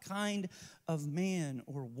 what kind of man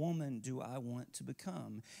or woman do I want to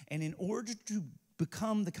become? And in order to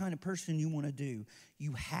become the kind of person you want to do,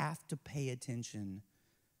 you have to pay attention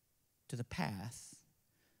to the path,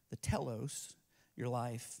 the telos your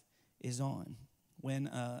life is on. When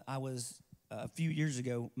I was a few years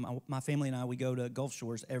ago, my family and I, we go to Gulf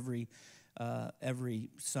Shores every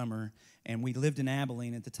summer, and we lived in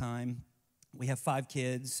Abilene at the time. We have 5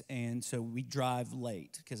 kids, and so we drive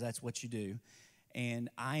late because that's what you do. And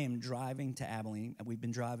I am driving to Abilene. We've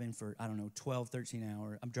been driving for, 12, 13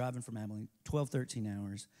 hours. I'm driving from Abilene 12, 13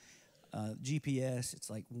 hours. GPS, it's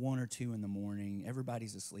like 1 or 2 in the morning.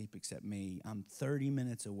 Everybody's asleep except me. I'm 30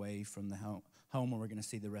 minutes away from the home where we're going to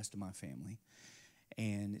see the rest of my family.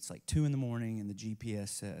 And it's like 2 in the morning, and the GPS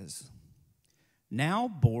says, now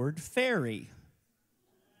board ferry.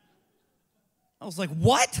 I was like,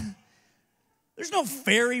 what? There's no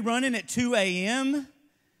ferry running at 2 a.m.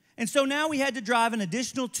 And so now we had to drive an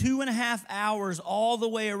additional 2.5 hours all the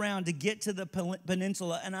way around to get to the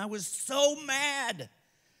peninsula. And I was so mad.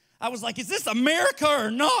 I was like, is this America or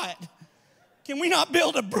not? Can we not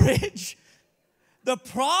build a bridge? The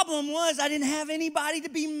problem was I didn't have anybody to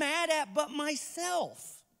be mad at but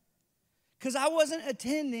myself, because I wasn't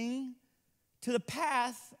attending to the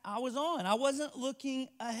path I was on. I wasn't looking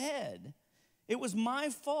ahead. It was my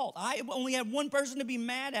fault. I only had one person to be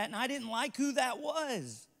mad at, and I didn't like who that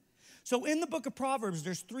was. So in the book of Proverbs,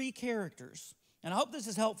 there's 3 characters. And I hope this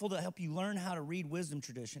is helpful to help you learn how to read wisdom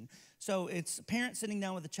tradition. So it's a parent sitting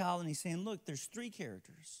down with a child, and he's saying, look, there's 3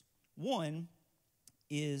 characters. One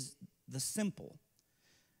is the simple.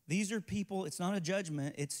 These are people, it's not a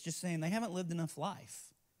judgment. It's just saying they haven't lived enough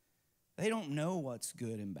life. They don't know what's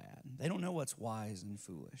good and bad. They don't know what's wise and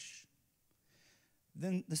foolish.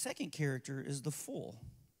 Then the second character is the full.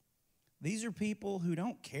 These are people who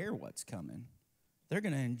don't care what's coming. They're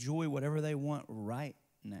going to enjoy whatever they want right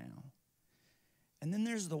now. And then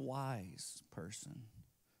there's the wise person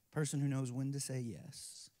who knows when to say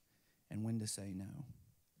yes and when to say no.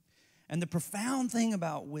 And the profound thing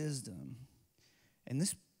about wisdom, and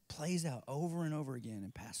this plays out over and over again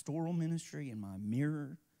in pastoral ministry, in my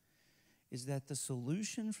mirror, is that the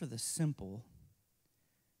solution for the simple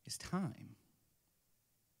is time.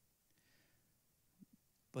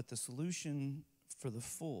 But the solution for the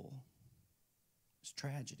full is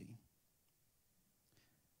tragedy.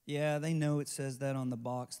 Yeah, they know it says that on the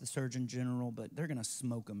box, the Surgeon General, but they're going to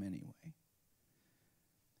smoke them anyway.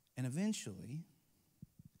 And eventually,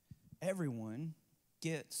 everyone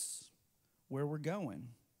gets where we're going.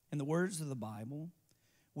 In the words of the Bible,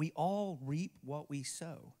 we all reap what we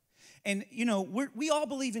sow. And, you know, we all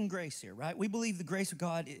believe in grace here, right? We believe the grace of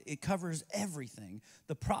God, it covers everything.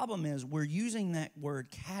 The problem is we're using that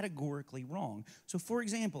word categorically wrong. So, for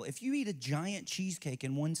example, if you eat a giant cheesecake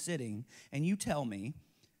in one sitting and you tell me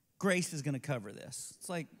grace is going to cover this, it's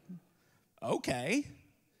like, okay.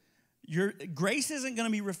 Your grace isn't going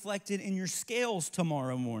to be reflected in your scales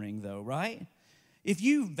tomorrow morning, though, right? If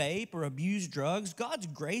you vape or abuse drugs, God's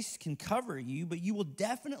grace can cover you, but you will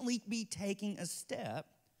definitely be taking a step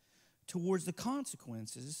towards the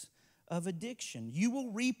consequences of addiction. You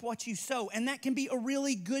will reap what you sow, and that can be a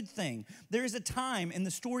really good thing. There is a time in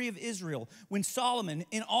the story of Israel when Solomon,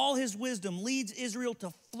 in all his wisdom, leads Israel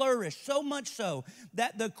to flourish, so much so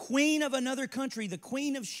that the queen of another country, the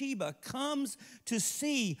queen of Sheba, comes to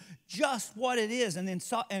see just what it is. And then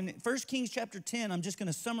in 1 Kings chapter 10, I'm just going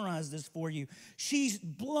to summarize this for you. She's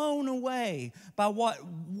blown away by what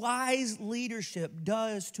wise leadership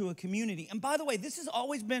does to a community. And by the way, this has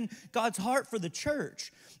always been God's heart for the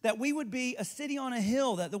church, that we would be a city on a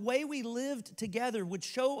hill, that the way we lived together would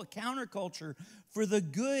show a counterculture for the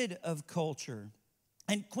good of culture.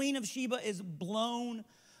 And Queen of Sheba is blown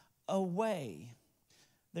away.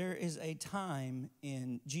 There is a time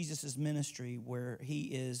in Jesus' ministry where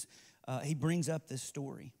he brings up this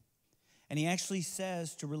story. And he actually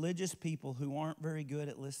says to religious people who aren't very good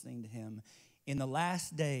at listening to him, in the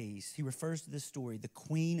last days, he refers to this story, the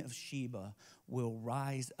Queen of Sheba will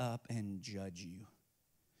rise up and judge you.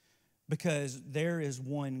 Because there is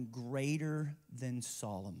one greater than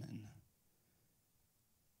Solomon.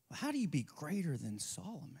 How do you be greater than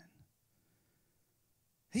Solomon?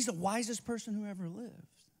 He's the wisest person who ever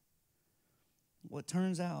lived. Well, it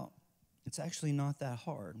turns out it's actually not that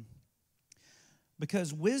hard.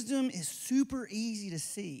 Because wisdom is super easy to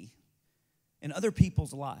see in other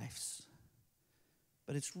people's lives.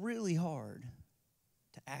 But it's really hard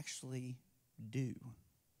to actually do.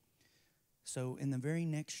 So in the very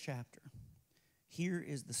next chapter, here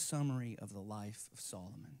is the summary of the life of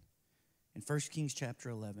Solomon. In 1 Kings chapter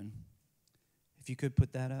 11, if you could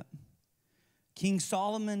put that up. King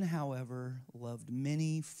Solomon, however, loved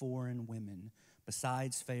many foreign women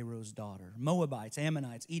besides Pharaoh's daughter, Moabites,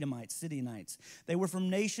 Ammonites, Edomites, Sidonites. They were from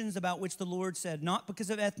nations about which the Lord said, not because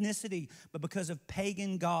of ethnicity, but because of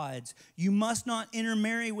pagan gods. You must not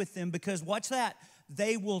intermarry with them because, watch that,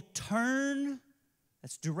 they will turn,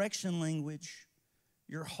 that's direction language,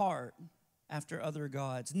 your heart after other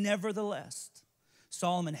gods. Nevertheless,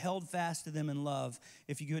 Solomon held fast to them in love.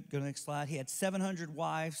 If you could go to the next slide. He had 700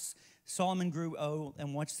 wives. Solomon grew old,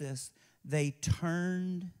 and watch this. They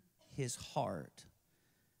turned his heart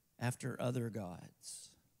after other gods.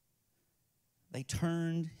 They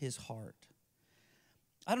turned his heart.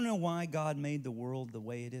 I don't know why God made the world the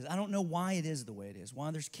way it is. I don't know why it is the way it is, why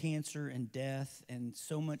there's cancer and death and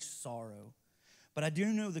so much sorrow. But I do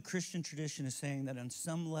know the Christian tradition is saying that on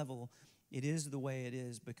some level, it is the way it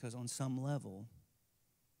is because on some level,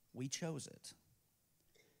 we chose it.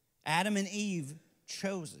 Adam and Eve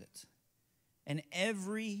chose it. And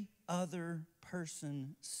every other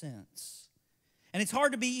person since. And it's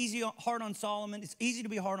hard to be hard on Solomon. It's easy to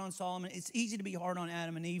be hard on Solomon. It's easy to be hard on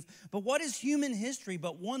Adam and Eve. But what is human history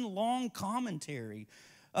but one long commentary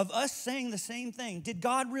of us saying the same thing? Did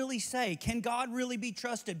God really say? Can God really be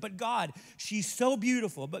trusted? But God, she's so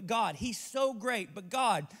beautiful. But God, he's so great. But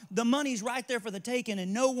God, the money's right there for the taking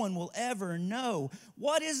and no one will ever know.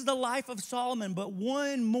 What is the life of Solomon but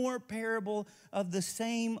one more parable of the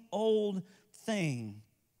same old thing?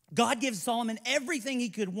 God gives Solomon everything he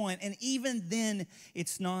could want, and even then,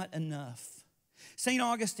 it's not enough. St.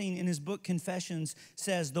 Augustine, in his book Confessions,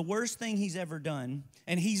 says the worst thing he's ever done,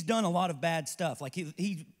 and he's done a lot of bad stuff. Like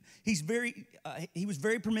he was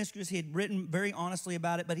very promiscuous. He had written very honestly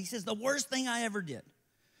about it, but he says the worst thing I ever did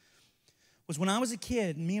was when I was a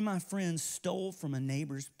kid, me and my friends stole from a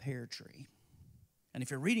neighbor's pear tree. And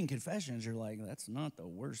if you're reading Confessions, you're like, that's not the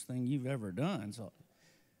worst thing you've ever done.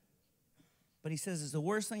 But he says it's the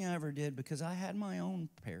worst thing I ever did because I had my own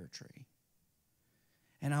pear tree.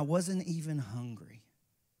 And I wasn't even hungry.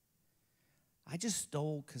 I just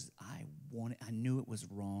stole because I knew it was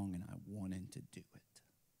wrong and I wanted to do it.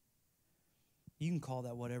 You can call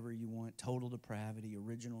that whatever you want, total depravity,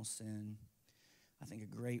 original sin. I think a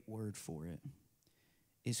great word for it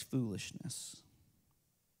is foolishness.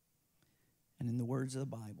 And in the words of the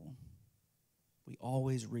Bible, we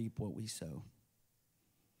always reap what we sow.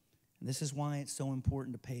 And this is why it's so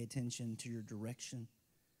important to pay attention to your direction,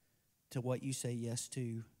 to what you say yes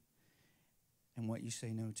to and what you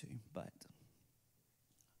say no to. But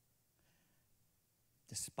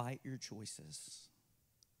despite your choices,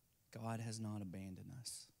 God has not abandoned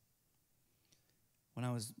us. When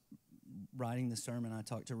I was writing the sermon, I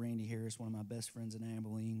talked to Randy Harris, one of my best friends in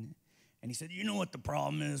Abilene, and he said, you know what the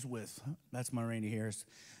problem is with, that's my Randy Harris,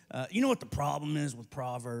 you know what the problem is with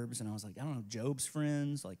Proverbs? And I was like, I don't know, Job's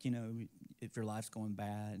friends, like, you know, if your life's going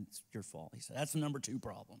bad, it's your fault. He said, that's the number 2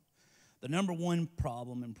 problem. The number 1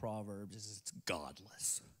 problem in Proverbs is it's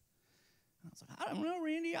godless. And I was like, I don't know,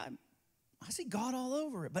 Randy, I see God all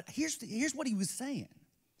over it. But here's what he was saying.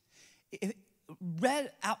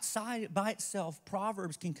 Read outside by itself,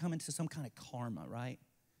 Proverbs can come into some kind of karma, right?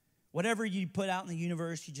 Whatever you put out in the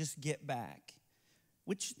universe, you just get back,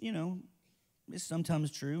 which, you know, is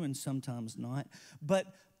sometimes true and sometimes not. But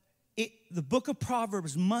the book of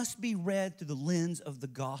Proverbs must be read through the lens of the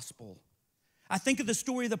gospel. I think of the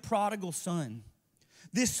story of the prodigal son.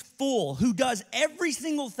 This fool who does every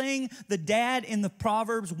single thing the dad in the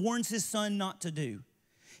Proverbs warns his son not to do.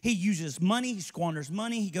 He uses money, he squanders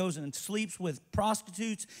money, he goes and sleeps with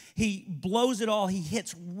prostitutes, he blows it all, he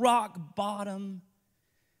hits rock bottom,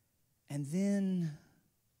 and then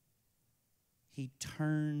he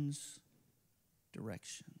turns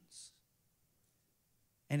directions.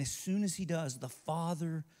 And as soon as he does, the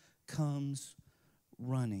father comes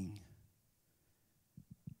running.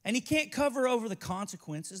 And he can't cover over the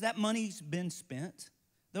consequences. That money's been spent.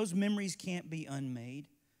 Those memories can't be unmade.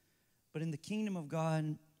 But in the kingdom of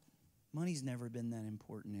God, money's never been that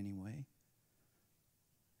important anyway.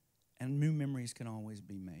 And new memories can always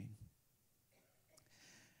be made.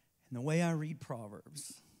 And the way I read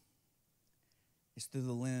Proverbs is through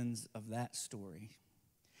the lens of that story.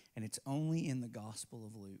 And it's only in the Gospel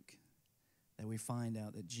of Luke that we find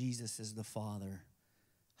out that Jesus is the Father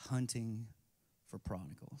hunting for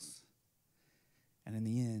prodigals. And in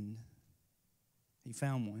the end, he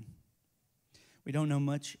found one. We don't know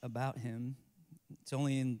much about him. It's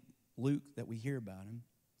only in Luke that we hear about him.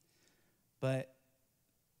 But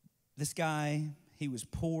this guy, he was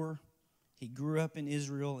poor. He grew up in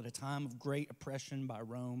Israel at a time of great oppression by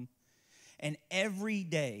Rome. And every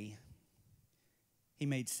day, he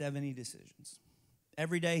made 70 decisions.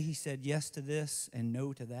 Every day he said yes to this and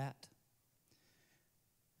no to that.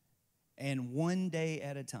 And one day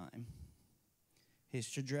at a time, his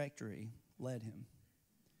trajectory led him.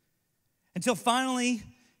 Until finally,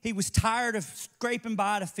 he was tired of scraping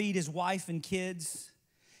by to feed his wife and kids.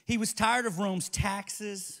 He was tired of Rome's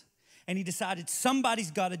taxes, and he decided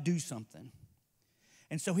somebody's got to do something.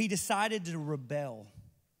 And so he decided to rebel.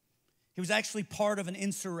 He was actually part of an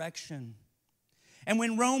insurrection. And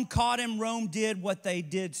when Rome caught him, Rome did what they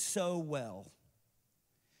did so well.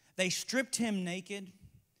 They stripped him naked,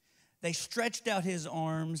 they stretched out his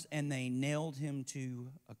arms, and they nailed him to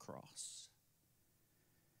a cross.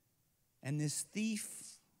 And this thief,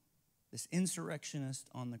 this insurrectionist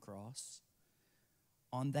on the cross,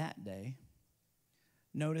 on that day,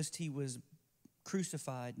 noticed he was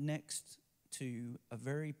crucified next to a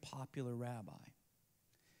very popular rabbi.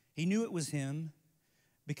 He knew it was him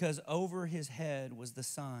because over his head was the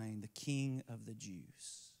sign, the King of the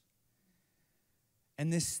Jews.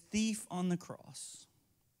 And this thief on the cross,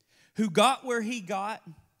 who got where he got,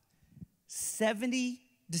 70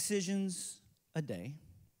 decisions a day,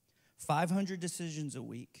 500 decisions a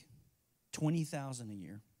week, 20,000 a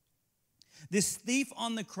year. This thief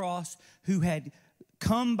on the cross who had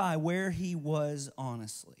come by where he was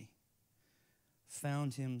honestly,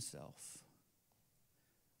 found himself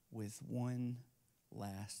with one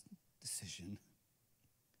last decision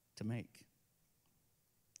to make.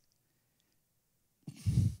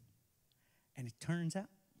 And it turns out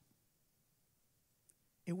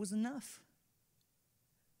it was enough.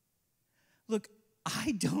 Look,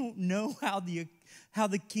 I don't know how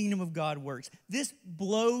the kingdom of God works. This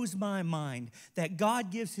blows my mind that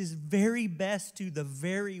God gives his very best to the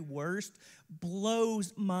very worst.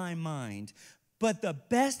 Blows my mind. But the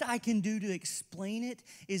best I can do to explain it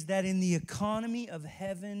is that in the economy of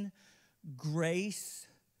heaven, grace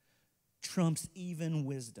trumps even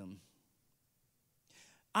wisdom.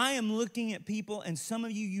 I am looking at people, and some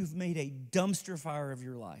of you, you've made a dumpster fire of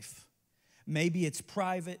your life. Maybe it's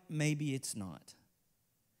private, maybe it's not.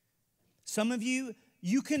 Some of you,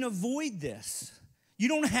 you can avoid this. You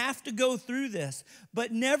don't have to go through this.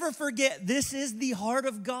 But never forget, this is the heart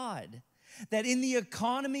of God. That in the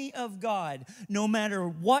economy of God, no matter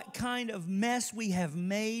what kind of mess we have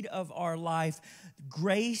made of our life,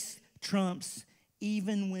 grace trumps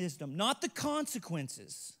even wisdom. Not the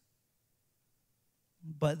consequences,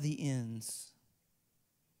 but the ends.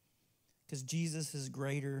 Because Jesus is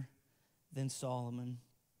greater than Solomon.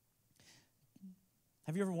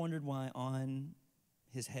 Have you ever wondered why on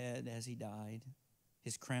his head as he died,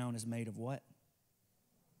 his crown is made of what?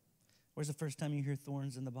 Where's the first time you hear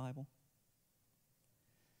thorns in the Bible?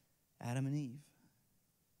 Adam and Eve.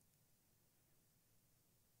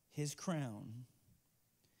 His crown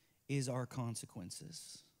is our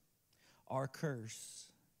consequences. Our curse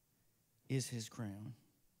is his crown.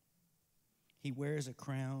 He wears a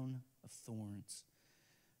crown of thorns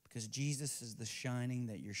because Jesus is the shining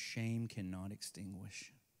that your shame cannot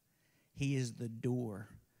extinguish. He is the door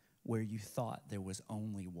where you thought there was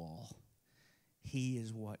only wall. He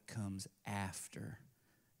is what comes after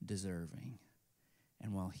deserving.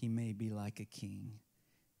 And while he may be like a king,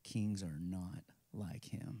 kings are not like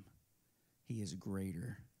him. He is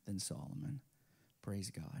greater than Solomon.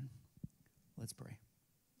 Praise God. Let's pray.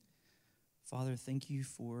 Father, thank you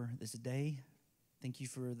for this day. Thank you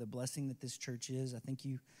for the blessing that this church is. I thank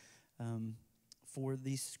you for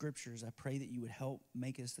these scriptures. I pray that you would help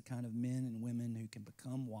make us the kind of men and women who can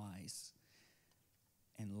become wise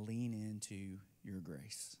and lean into your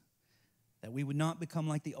grace. That we would not become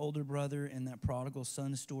like the older brother in that prodigal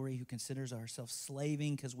son story who considers ourselves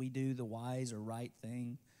slaving because we do the wise or right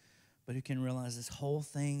thing, but who can realize this whole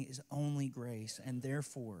thing is only grace, and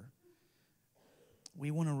therefore we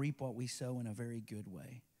want to reap what we sow in a very good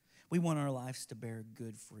way. We want our lives to bear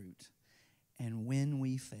good fruit. And when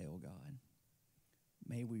we fail, God,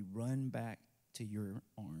 may we run back to your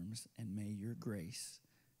arms, and may your grace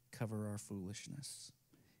cover our foolishness.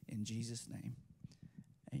 In Jesus' name,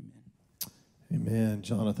 amen. Amen.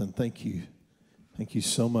 Jonathan, thank you. Thank you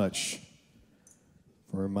so much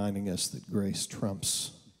for reminding us that grace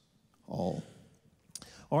trumps all.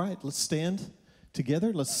 All right, let's stand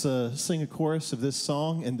together. Let's sing a chorus of this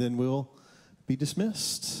song, and then we'll be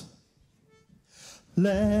dismissed.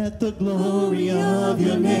 Let the glory of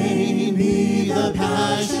your name be the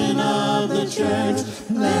passion of the church.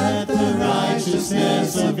 Let the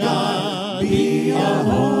righteousness of God be a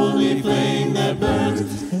holy flame that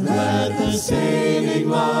burns. Let the saving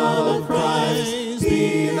love of Christ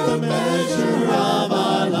be the measure of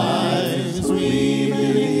our lives. We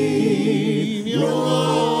believe your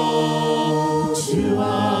word to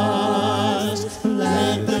us.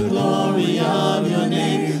 Let the glory of your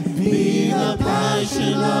name be the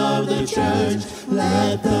passion of the church.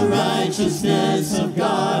 Let the righteousness of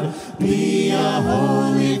God be a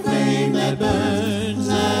holy flame that burns.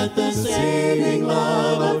 Let the saving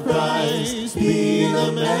love of Christ be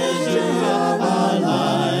the measure of our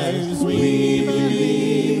lives. We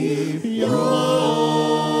believe your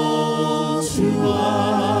word to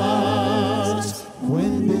us.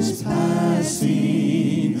 When this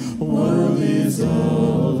passing world is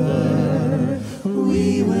over,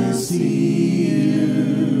 we will see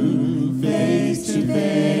you face to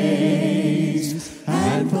face,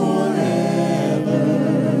 and forever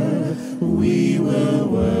we will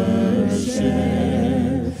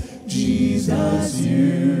worship Jesus.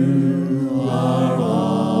 You are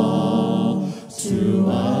all to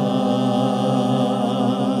us.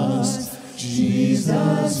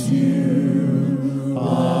 Jesus, you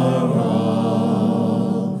are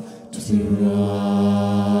all to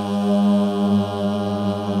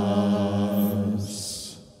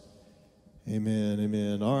us. Amen,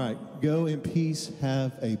 amen. All right, go in peace.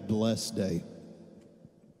 Have a blessed day.